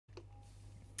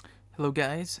Hello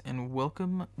guys, and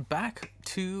welcome back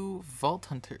to Vault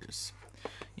Hunters.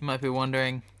 You might be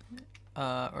wondering,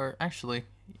 or actually,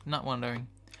 not wondering,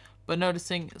 but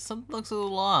noticing something looks a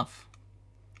little off.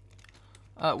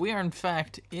 We are in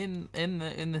fact in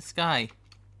the sky.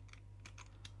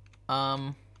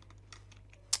 So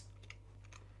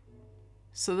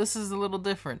this is a little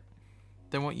different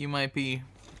than what you might be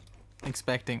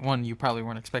expecting. One, you probably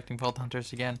weren't expecting Vault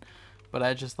Hunters again, but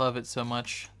I just love it so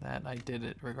much that I did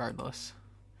it regardless.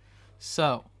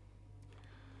 So,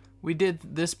 we did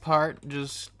this part,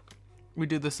 we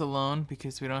do this alone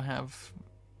because we don't have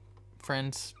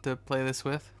friends to play this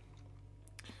with.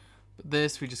 But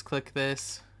this, we just click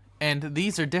this, and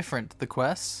these are different, the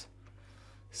quests.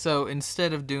 So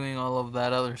instead of doing all of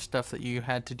that other stuff that you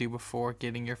had to do before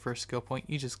getting your first skill point,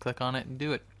 you just click on it and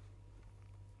do it.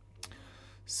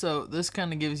 So this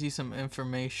kind of gives you some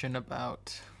information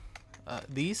about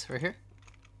these right here.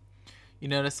 You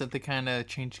notice that they kind of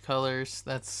change colors.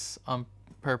 That's on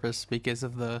purpose because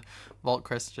of the vault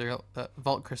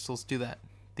crystals do that.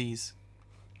 These.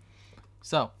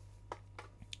 So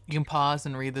you can pause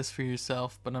and read this for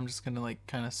yourself, but I'm just gonna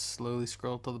kind of slowly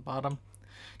scroll to the bottom.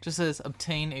 It just says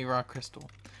obtain a rock crystal.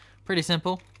 Pretty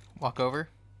simple. Walk over,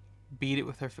 beat it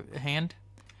with her hand,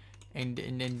 and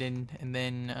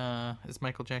then as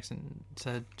Michael Jackson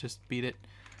said, just beat it.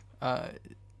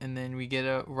 And then we get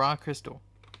a raw crystal.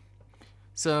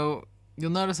 So you'll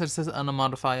notice that it says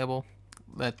unmodifiable.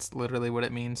 That's literally what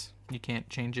it means. You can't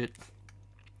change it.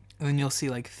 And then you'll see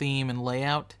like theme and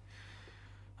layout.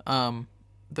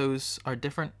 Those are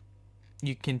different.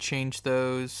 You can change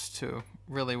those to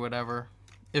really whatever.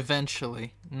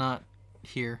 Eventually, not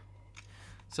here.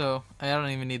 So I don't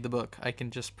even need the book. I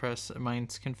can just press.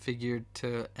 Mine's configured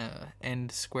to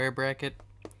end square bracket.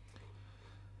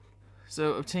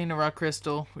 So obtain a rock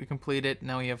crystal. We complete it.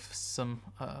 Now we have some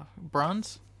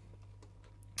bronze.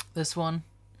 This one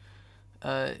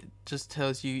just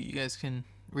tells you. You guys can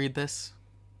read this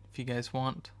if you guys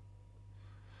want.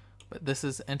 But this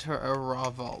is enter a raw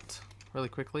vault. Really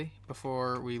quickly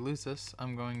before we lose this,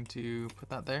 I'm going to put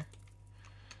that there.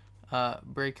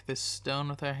 Break this stone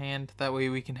with our hand. That way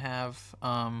we can have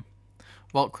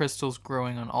vault crystals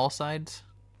growing on all sides.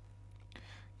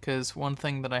 Because one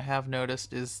thing that I have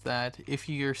noticed is that if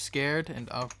you're scared and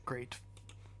oh great,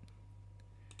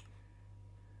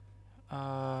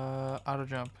 auto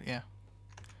jump, yeah.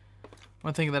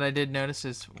 One thing that I did notice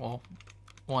is, well,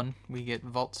 one, we get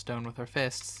vault stone with our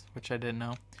fists, which I didn't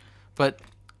know, but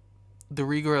the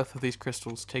regrowth of these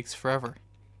crystals takes forever.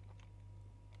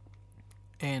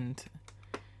 And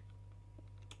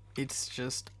it's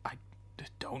just, I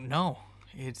don't know.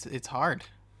 It's hard.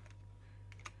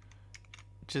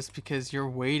 Just because you're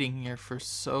waiting here for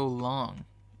so long.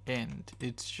 And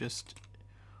it's just,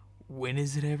 when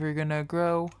is it ever gonna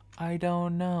grow? I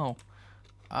don't know.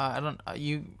 I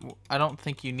don't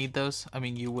think you need those. I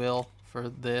mean, you will for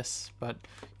this, but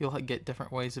you'll get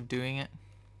different ways of doing it.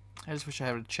 I just wish I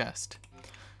had a chest.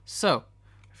 So,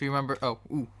 if you remember, oh,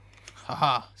 ooh.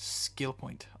 Haha, skill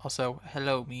point. Also,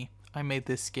 hello me. I made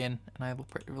this skin and I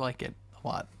like it a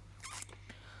lot.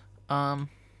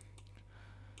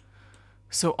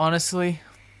 So honestly,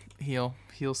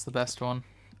 heal's the best one.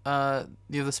 You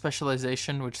have the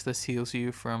specialization, which this heals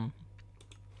you from.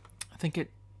 I think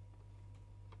it.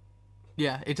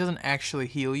 Yeah, it doesn't actually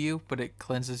heal you, but it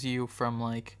cleanses you from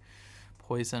like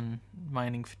poison,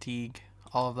 mining fatigue,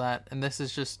 all of that. And this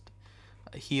is just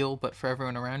a heal, but for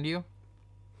everyone around you.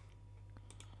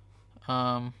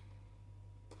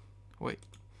 Wait.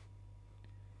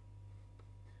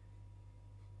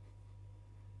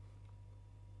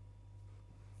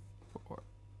 For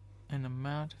an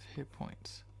amount of hit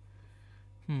points.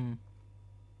 It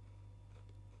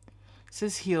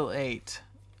says heal 8.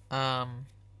 Let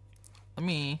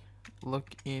me look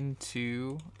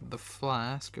into the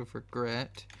flask of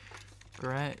regret.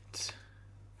 Regret.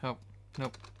 Oh,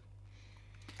 nope.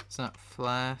 It's not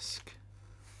flask.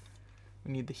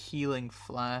 We need the healing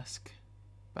flask.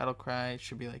 Battle cry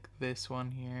should be like this one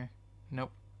here.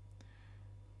 Nope.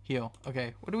 Heal.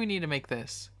 Okay, what do we need to make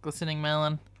this? Glistening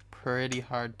melon? Pretty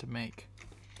hard to make.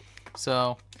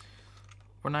 So,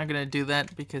 we're not going to do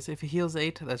that because if it heals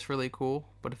 8, that's really cool.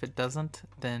 But if it doesn't,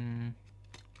 then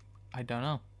I don't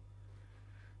know.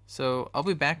 So, I'll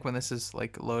be back when this is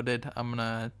like loaded. I'm going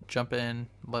to jump in,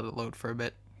 let it load for a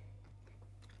bit.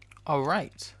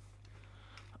 Alright.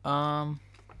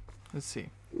 Let's see.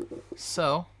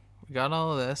 So, we got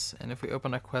all of this, and if we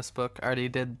open a quest book, I already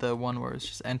did the one where it's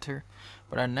just enter.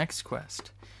 But our next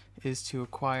quest is to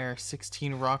acquire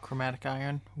 16 raw chromatic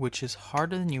iron, which is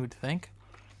harder than you would think.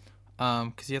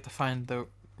 Because you have to find the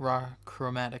raw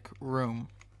chromatic room.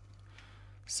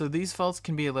 So these vaults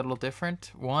can be a little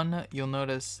different. One, you'll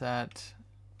notice that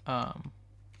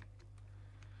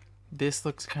this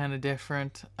looks kind of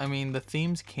different. I mean, the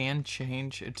themes can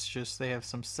change. It's just they have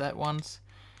some set ones.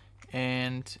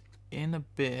 And in a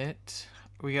bit,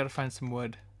 we gotta find some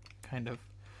wood, kind of.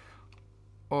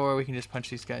 Or we can just punch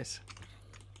these guys.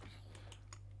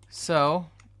 So,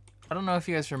 I don't know if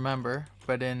you guys remember,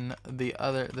 but in the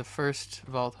first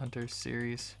Vault Hunters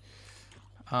series,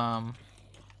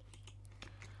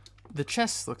 the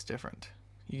chest looks different.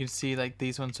 You can see like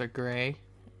these ones are gray.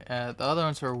 The other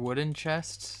ones were wooden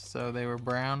chests, so they were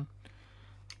brown,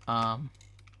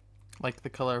 like the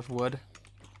color of wood.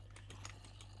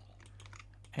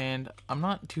 And I'm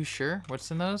not too sure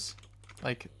what's in those.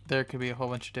 Like, there could be a whole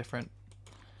bunch of different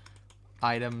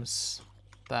items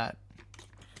that...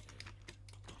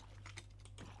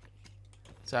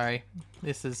 Sorry,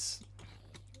 this is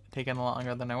taking a lot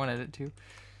longer than I wanted it to.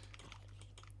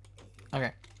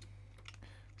 Okay.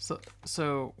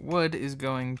 So wood is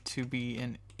going to be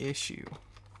an issue.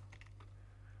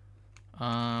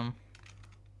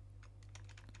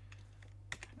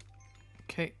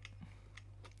 Okay.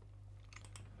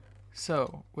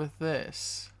 So with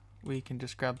this, we can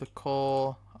just grab the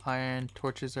coal, iron,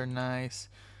 torches are nice,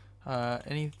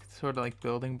 any sort of like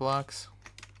building blocks.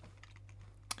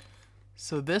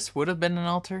 So this would have been an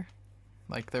altar,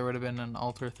 like there would have been an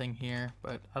altar thing here,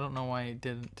 but I don't know why it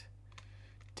didn't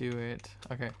do it.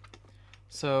 Okay,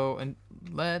 so and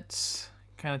let's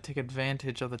kind of take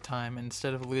advantage of the time.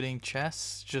 Instead of looting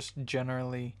chests, just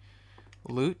generally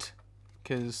loot,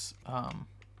 because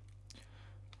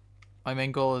my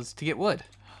main goal is to get wood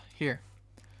here,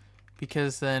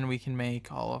 because then we can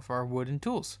make all of our wooden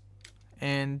tools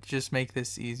and just make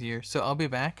this easier. So I'll be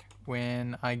back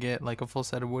when I get like a full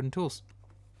set of wooden tools.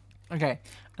 Okay,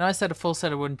 now I said a full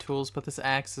set of wooden tools, but this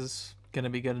axe is gonna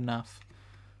be good enough.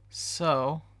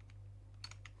 So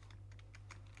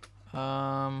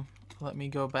let me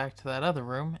go back to that other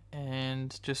room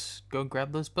and just go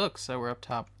grab those books that were up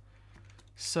top.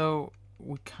 So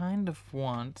we kind of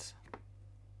want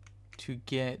to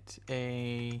get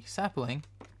a sapling,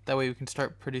 that way we can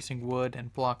start producing wood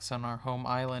and blocks on our home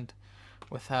island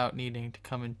without needing to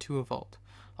come into a vault.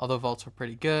 Although vaults are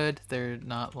pretty good, they're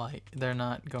not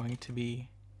going to be,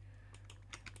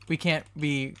 we can't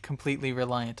be completely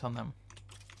reliant on them.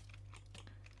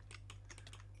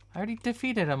 I already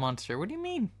defeated a monster. What do you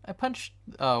mean? I punched,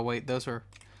 oh wait, those were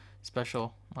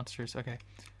special monsters. Okay,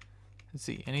 let's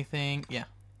see, anything? Yeah.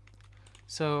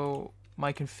 So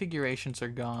my configurations are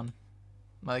gone,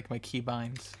 like my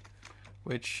keybinds,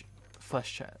 which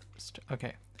flesh chest.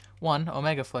 Okay, one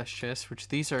omega flesh chest, which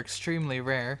these are extremely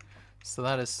rare, so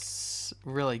that is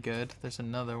really good. There's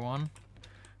another one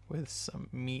with some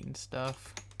meat and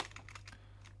stuff.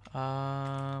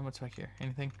 What's back here?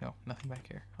 Anything? No, nothing back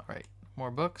here. All right,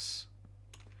 more books.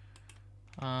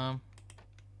 Let's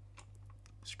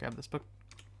grab this book,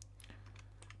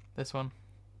 this one,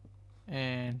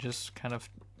 and just kind of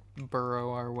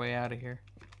burrow our way out of here.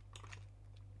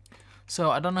 So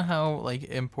I don't know how like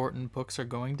important books are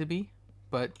going to be,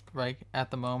 but right at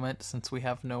the moment, since we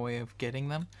have no way of getting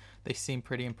them, they seem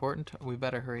pretty important. We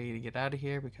better hurry to get out of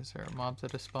here because there are mobs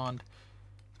that have spawned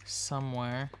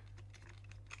somewhere.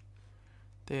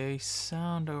 They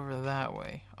sound over that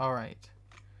way. Alright.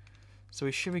 So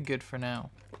we should be good for now.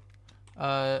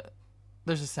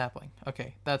 There's a sapling.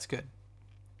 Okay, that's good.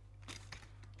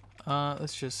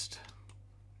 Let's just...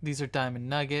 These are diamond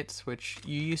nuggets, which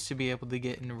you used to be able to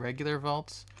get in regular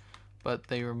vaults, but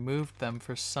they removed them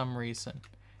for some reason.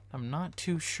 I'm not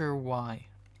too sure why.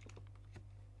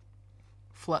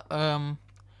 Does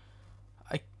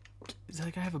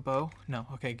that guy have a bow? No.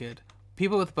 Okay, good.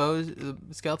 People with bows,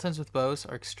 skeletons with bows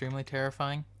are extremely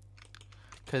terrifying,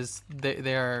 because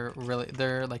they're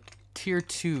like tier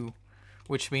 2,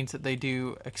 which means that they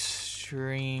do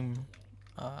extreme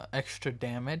extra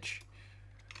damage.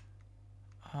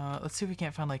 Let's see if we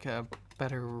can't find like a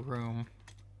better room.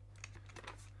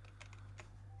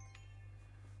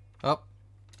 Oh,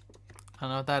 I don't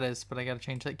know what that is, but I gotta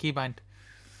change that keybind.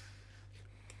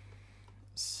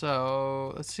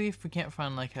 So let's see if we can't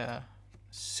find like a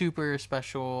super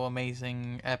special,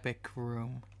 amazing, epic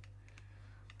room.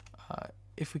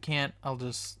 If we can't, I'll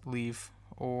just leave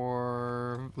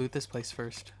or loot this place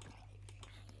first.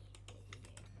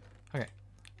 Okay,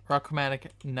 rock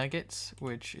chromatic nuggets,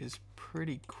 which is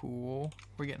pretty cool.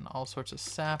 We're getting all sorts of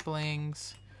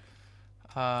saplings.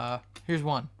 Here's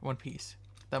one piece.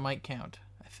 That might count.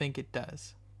 I think it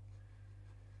does.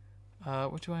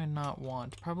 What do I not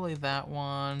want? Probably that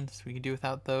one, so we can do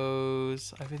without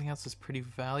those. Everything else is pretty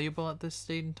valuable at this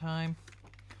stage in time.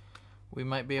 We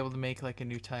might be able to make like a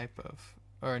new type of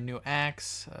or a new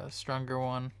axe, a stronger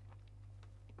one.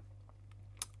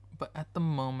 But at the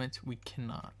moment, we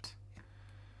cannot.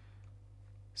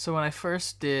 So when I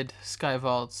first did Sky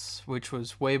Vaults, which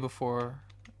was way before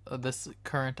this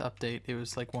current update, it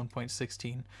was like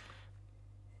 1.16.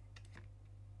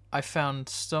 I found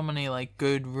so many like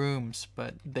good rooms,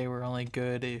 but they were only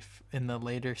good if in the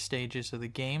later stages of the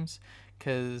games,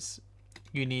 because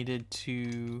you needed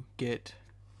to get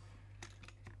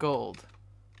gold,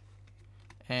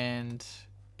 and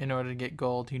in order to get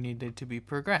gold, you needed to be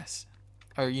progressed,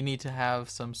 or you need to have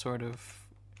some sort of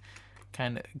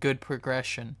kind of good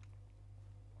progression,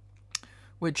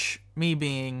 which me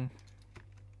being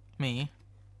me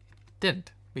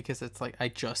didn't, because it's like I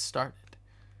just started.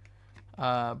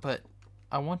 But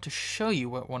I want to show you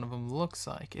what one of them looks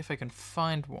like, if I can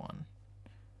find one.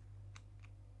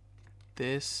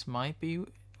 This might be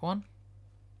one?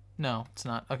 No, it's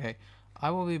not. Okay,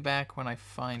 I will be back when I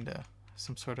find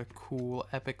some sort of cool,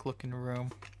 epic looking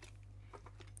room.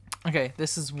 Okay,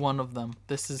 this is one of them.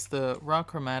 This is the Raw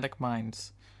Chromatic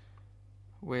Mines,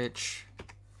 which,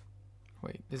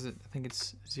 wait, is it, I think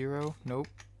it's 0? Nope.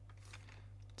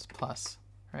 It's plus,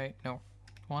 right? No,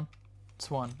 1? It's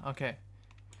 1, okay.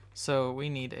 So we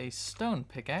need a stone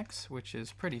pickaxe, which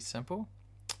is pretty simple.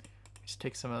 Just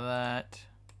take some of that.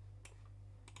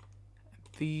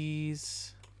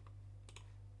 These,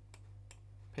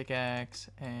 pickaxe,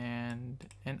 and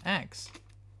an axe.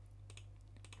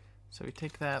 So we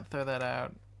take that, throw that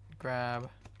out, grab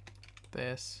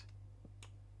this.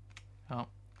 Oh.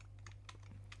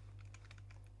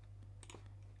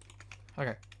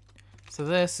 Okay. So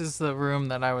this is the room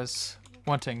that I was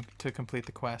wanting to complete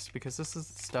the quest, because this is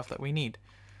the stuff that we need.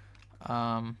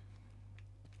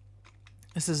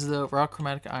 This is the raw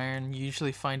chromatic iron. You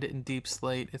usually find it in deep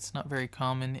slate. It's not very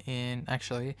common in,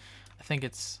 actually, I think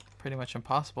it's pretty much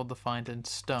impossible to find in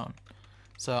stone.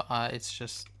 So it's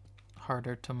just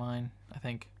harder to mine, I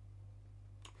think.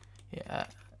 Yeah,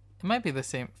 it might be the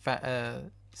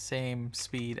same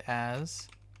speed as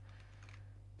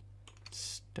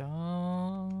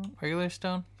stone, regular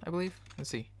stone, I believe.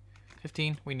 Let's see,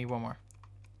 15. We need one more.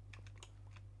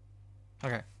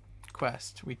 Okay,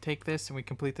 quest. We take this and we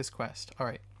complete this quest. All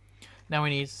right, now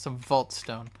we need some vault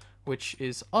stone, which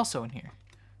is also in here.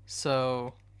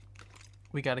 So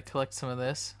we got to collect some of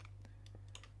this.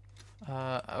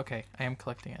 Okay, I am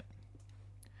collecting it.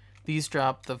 These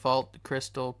drop the vault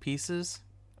crystal pieces,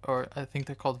 or I think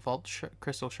they're called vault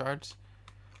crystal shards.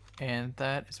 And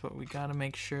that is what we gotta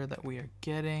make sure that we are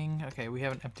getting. Okay, we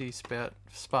have an empty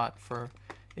spot for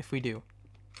if we do.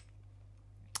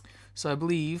 So I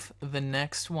believe the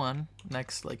next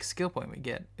like skill point we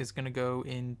get is gonna go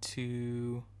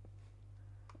into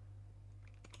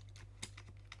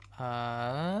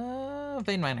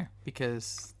vein miner,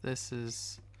 because this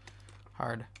is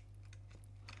hard.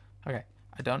 Okay.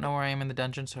 I don't know where I am in the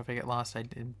dungeon, so if I get lost, I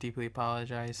deeply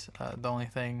apologize. The only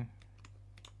thing,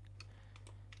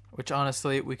 which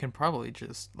honestly, we can probably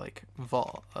just like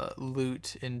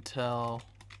loot until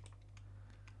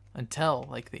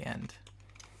like the end.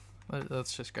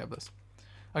 Let's just grab this.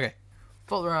 Okay,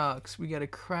 vault rocks. We gotta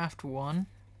craft one,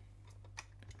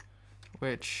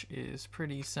 which is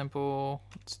pretty simple.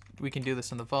 We can do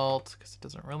this in the vault because it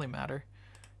doesn't really matter.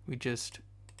 We just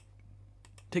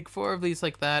take 4 of these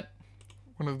like that.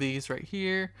 One of these right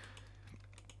here.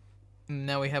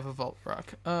 Now we have a vault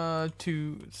rock.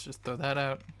 Let's just throw that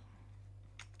out.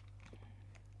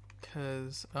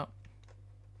 Because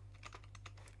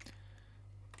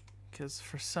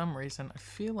for some reason I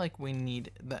feel like we need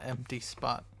the empty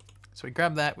spot. So we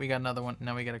grab that, we got another one.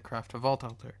 Now we gotta craft a vault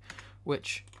altar,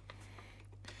 which,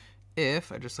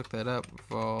 if I just look that up,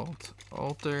 vault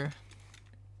altar.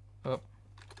 Oh.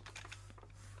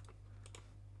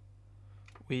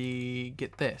 We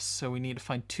get this. So we need to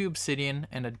find 2 obsidian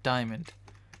and a diamond.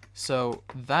 So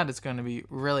that is going to be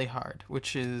really hard,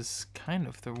 which is kind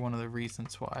of one of the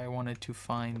reasons why I wanted to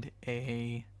find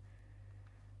a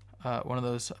one of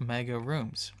those mega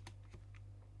rooms.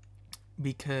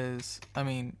 Because, I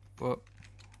mean, well,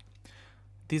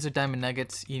 these are diamond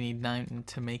nuggets. You need 9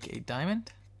 to make a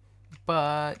diamond,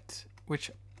 but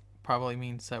which probably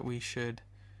means that we should.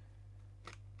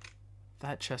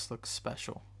 That chest looks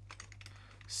special.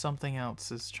 Something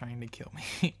else is trying to kill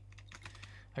me.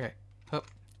 Okay. Oh.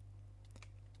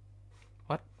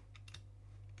 What?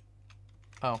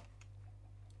 Oh.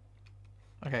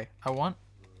 Okay. I want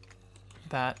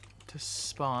that to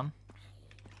spawn.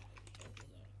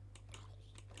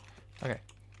 Okay.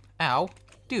 Ow.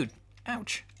 Dude.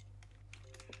 Ouch.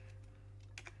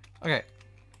 Okay.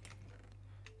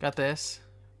 Got this.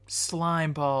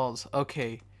 Slime balls.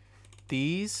 Okay.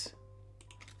 These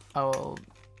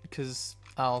because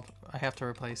I have to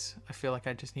replace. I feel like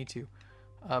I just need to.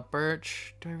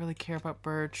 Birch. Do I really care about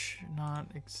birch? Not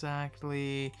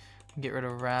exactly. Get rid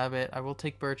of rabbit. I will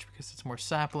take birch because it's more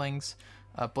saplings.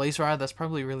 Blaze rod. That's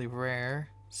probably really rare.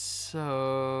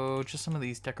 So just some of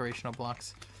these decorational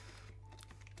blocks.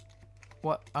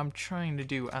 What I'm trying to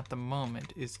do at the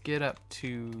moment is get up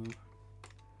to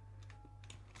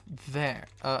there.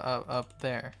 Up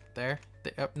there. There.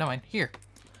 No, mine. Here.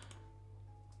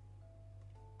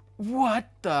 What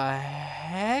the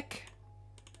heck?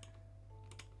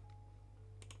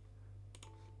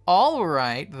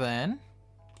 Alright, then.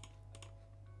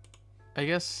 I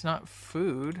guess not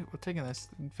food. We're taking this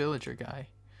villager guy.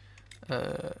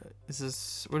 Is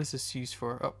this... What is this used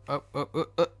for?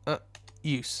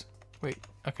 Use. Wait,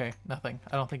 okay, nothing.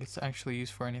 I don't think it's actually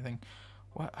used for anything.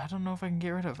 What? I don't know if I can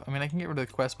get rid of. I mean, I can get rid of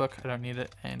the quest book. I don't need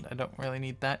it, and I don't really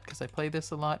need that because I play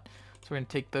this a lot. So we're going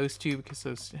to take those two because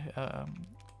those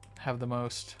have the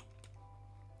most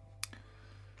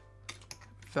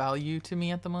value to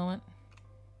me at the moment.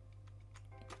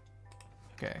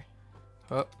 Okay.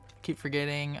 Oh, keep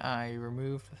forgetting I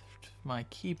removed my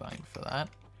keybind for that.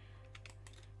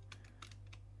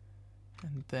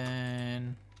 And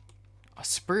then a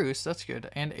spruce, that's good.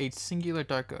 And a singular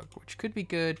dark oak, which could be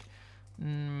good.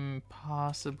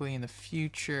 Possibly in the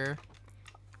future.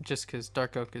 Just because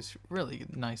dark oak is really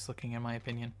nice looking in my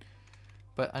opinion.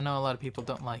 But I know a lot of people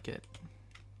don't like it.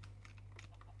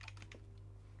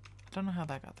 I don't know how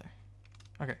that got there.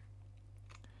 Okay.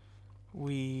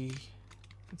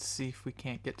 Let's see if we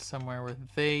can't get somewhere where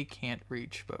they can't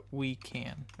reach, but we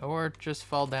can. Or just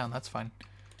fall down, that's fine.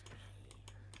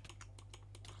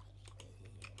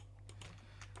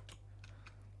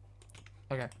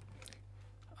 Okay.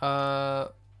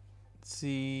 Let's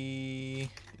see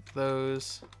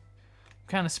those.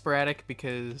 Kind of sporadic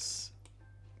because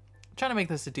I'm trying to make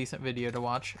this a decent video to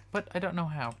watch, but I don't know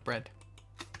how. Bread.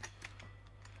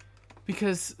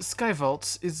 Because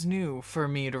Skyvaults is new for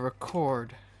me to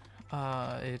record.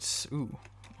 It's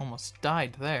almost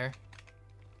died there.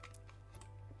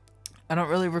 I don't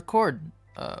really record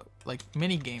like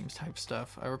mini games type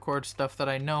stuff. I record stuff that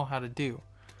I know how to do.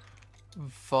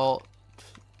 Vault.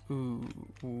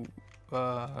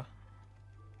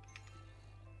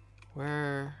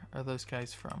 Where are those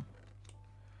guys from?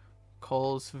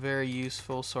 Coal's very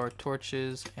useful, so are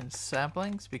torches and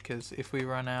saplings, because if we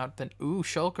run out, then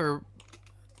shulker.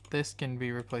 This can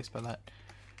be replaced by that.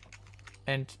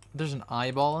 And there's an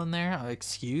eyeball in there.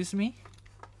 Excuse me?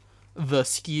 The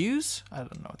skews? I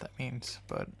don't know what that means,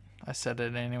 but I said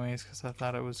it anyways because I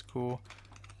thought it was cool.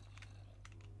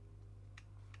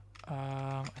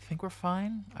 I think we're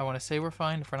fine. I want to say we're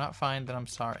fine. If we're not fine, then I'm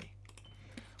sorry.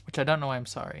 Which I don't know why I'm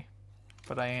sorry,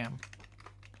 but I am.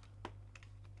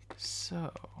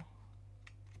 So,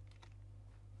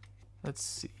 let's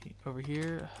see. Over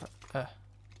here.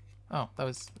 Oh, that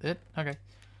was it? Okay.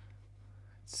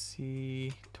 Let's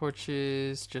see.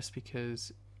 Torches, just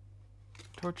because.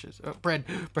 Torches. Oh, bread.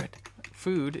 Bread.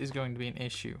 Food is going to be an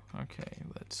issue. Okay,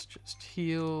 let's just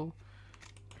heal.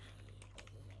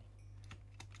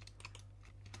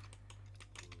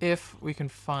 If we can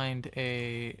find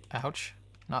a... Ouch.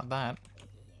 Not that.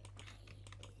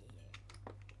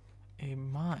 A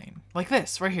mine. Like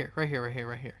this. Right here. Right here. Right here.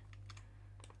 Right here.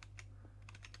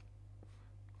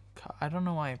 I don't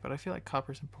know why, but I feel like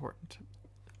copper's important.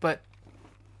 But...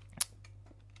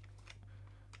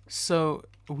 So,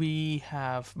 we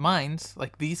have mines,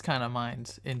 like these kind of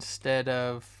mines, instead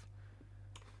of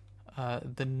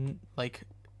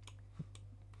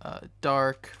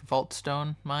dark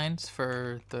vaultstone mines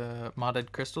for the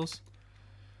modded crystals.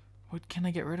 What can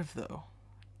I get rid of though?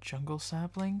 Jungle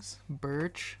saplings,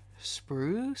 birch,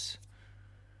 spruce,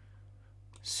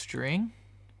 string.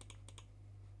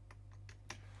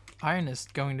 Iron is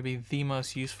going to be the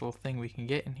most useful thing we can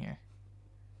get in here.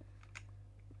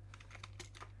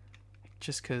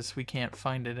 Just because we can't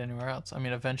find it anywhere else. I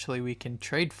mean, eventually we can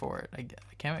trade for it.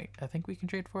 I think we can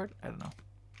trade for it. I don't know.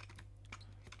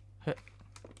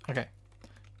 Okay.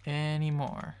 Any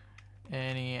more?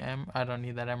 I don't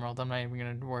need that emerald. I'm not even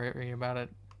gonna worry about it.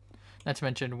 Not to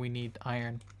mention we need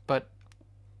iron, but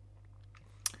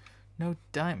no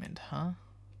diamond, huh?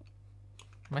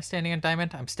 Am I standing on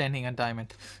diamond? I'm standing on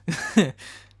diamond.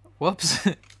 Whoops.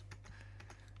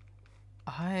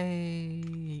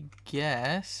 I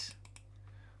guess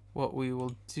what we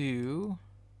will do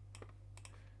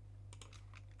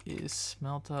is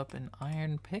smelt up an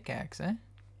iron pickaxe, eh?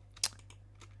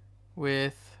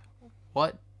 With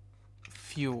what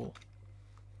fuel?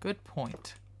 Good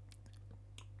point.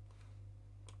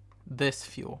 This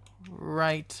fuel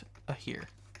right here.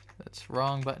 That's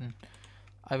wrong button.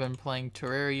 I've been playing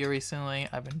Terraria recently.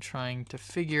 I've been trying to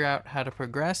figure out how to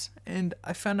progress, and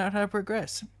I found out how to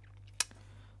progress.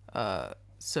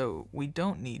 So we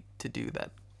don't need to do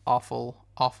that awful,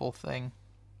 awful thing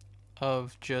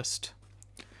of just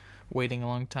waiting a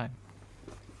long time.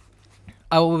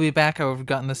 I will be back. I've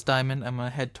gotten this diamond. I'm going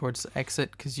to head towards the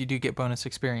exit because you do get bonus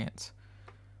experience.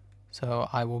 So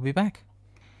I will be back.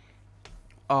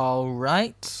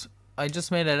 Alright. I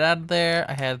just made it out of there.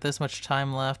 I had this much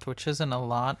time left, which isn't a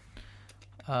lot.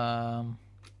 I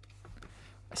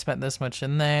spent this much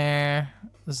in there.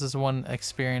 This is one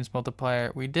experience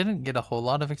multiplier. We didn't get a whole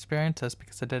lot of experience. That's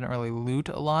because I didn't really loot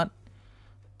a lot.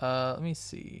 Let me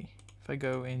see. If I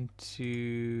go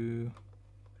into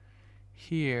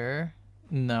here...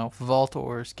 No, vault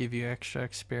ores give you extra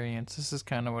experience. This is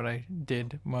kind of what I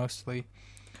did mostly.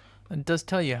 It does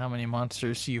tell you how many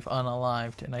monsters you've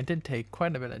unalived, and I did take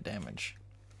quite a bit of damage.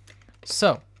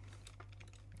 So,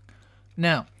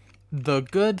 now, the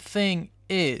good thing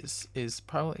is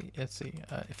probably, let's see,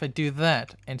 if I do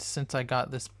that, and since I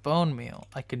got this bone meal,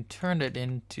 I can turn it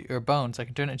into, or bones, I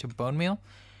can turn it into bone meal,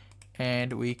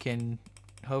 and we can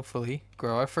hopefully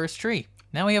grow our first tree.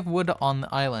 Now we have wood on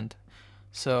the island.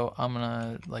 So I'm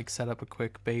gonna like set up a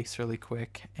quick base really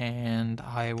quick, and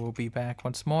I will be back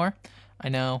once more. I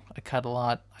know I cut a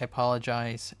lot, I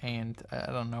apologize, and I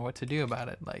don't know what to do about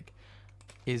it. Like,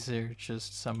 is there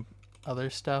just some other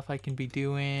stuff I can be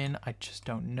doing? I just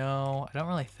don't know. I don't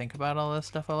really think about all this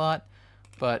stuff a lot,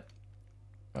 but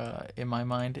in my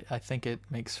mind I think it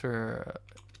makes for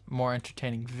a more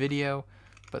entertaining video.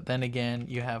 But then again,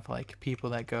 you have like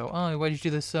people that go, oh, why did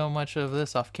you do this so much of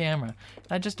this off camera?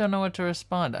 I just don't know what to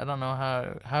respond. I don't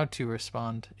know how to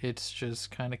respond. It's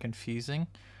just kind of confusing,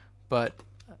 but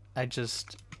I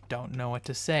just don't know what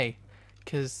to say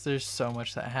because there's so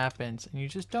much that happens and you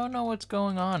just don't know what's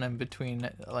going on in between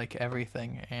like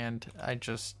everything, and I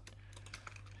just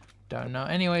don't know.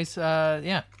 Anyways,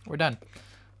 yeah, we're done.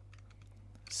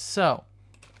 So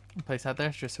place out there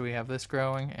just so we have this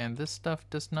growing, and this stuff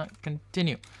does not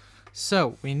continue.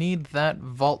 So we need that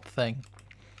vault thing,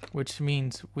 which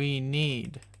means we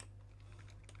need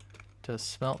to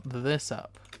smelt this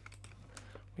up.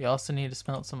 We also need to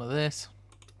smelt some of this.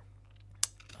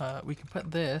 We can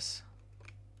put this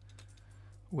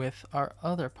with our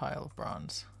other pile of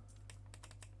bronze.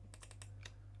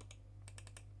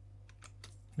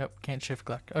 Nope, can't shift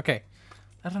click. Okay.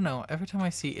 I don't know. Every time I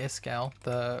see Iskal,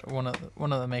 one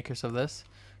of the makers of this,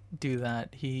 do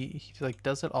that, he like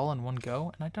does it all in one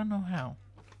go, and I don't know how.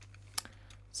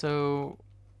 So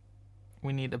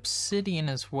we need obsidian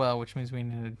as well, which means we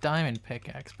need a diamond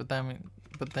pickaxe. But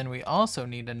then we also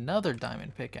need another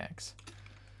diamond pickaxe.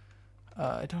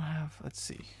 I don't have. Let's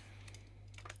see.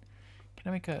 Can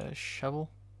I make a shovel?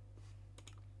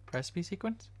 Recipe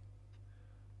sequence?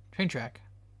 Train track.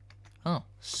 Oh,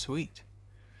 sweet.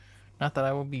 Not that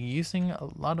I will be using a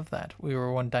lot of that. We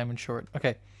were 1 diamond short.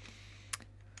 Okay.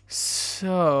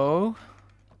 So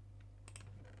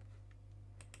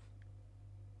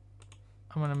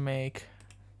I'm gonna make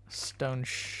a stone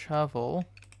shovel.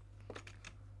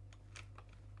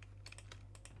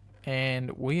 And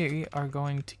we are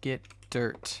going to get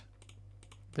dirt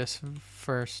this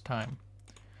first time.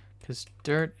 Because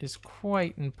dirt is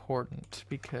quite important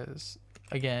because,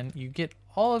 again, you get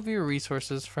all of your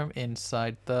resources from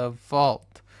inside the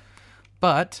vault.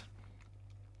 But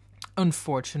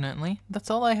unfortunately, that's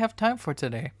all I have time for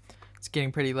today. It's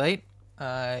getting pretty late.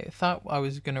 I thought I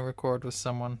was going to record with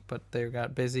someone, but they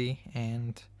got busy,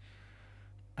 and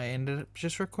I ended up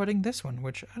just recording this one,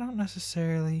 which I don't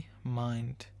necessarily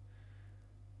mind.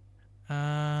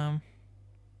 Yeah.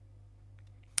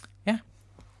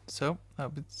 So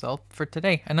that's all for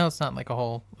today. I know it's not like a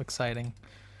whole exciting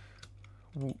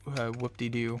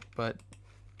whoop-de-doo, but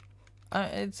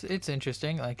it's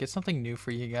interesting. Like, it's something new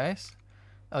for you guys.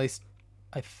 At least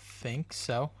I think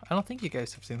so. I don't think you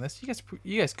guys have seen this.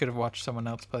 You guys could have watched someone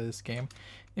else play this game.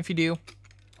 If you do,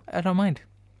 I don't mind.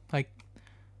 Like,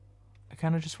 I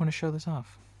kind of just want to show this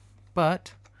off.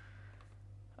 But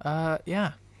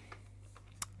yeah.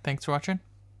 Thanks for watching.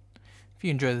 If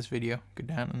you enjoyed this video, go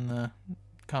down in the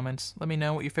comments. Let me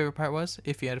know what your favorite part was.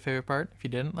 If you had a favorite part. If you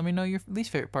didn't, let me know your least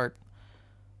favorite part.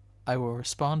 I will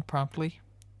respond promptly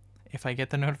if I get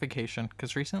the notification,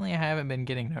 because recently I haven't been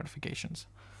getting notifications.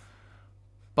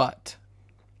 But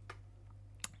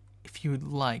if you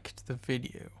liked the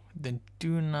video, then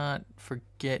do not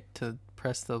forget to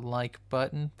press the like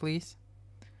button, please.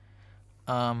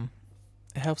 It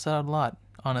helps out a lot,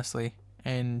 honestly.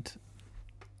 And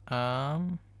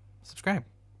subscribe.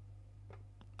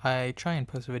 I try and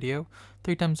post a video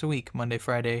 3 times a week, Monday,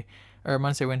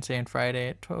 Wednesday, and Friday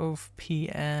at 12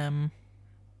 p.m.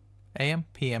 a.m.,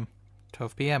 p.m.,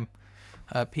 12 p.m.,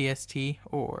 PST,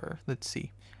 or let's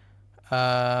see.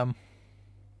 I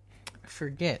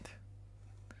forget.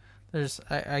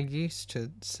 I used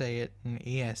to say it in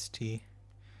EST.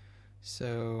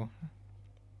 So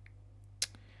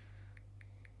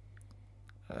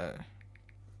oh.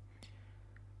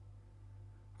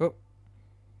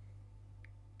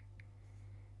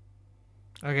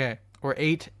 Okay, or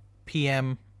 8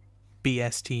 p.m.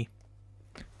 BST.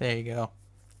 There you go.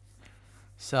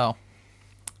 So,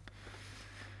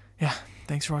 yeah,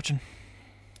 thanks for watching.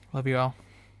 Love you all.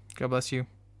 God bless you.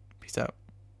 Peace out.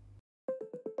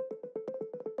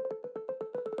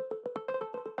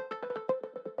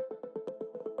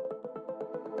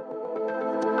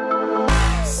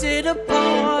 Sit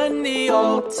upon the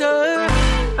altar,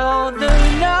 all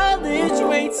the knowledge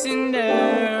waits in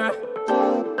there.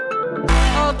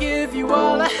 I'll give you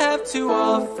all I have to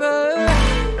offer,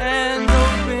 and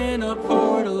open a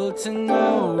portal to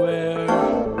nowhere.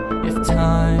 If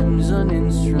time's an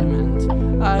instrument,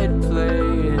 I'd play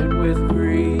it with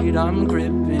greed. I'm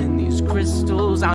gripping these crystals.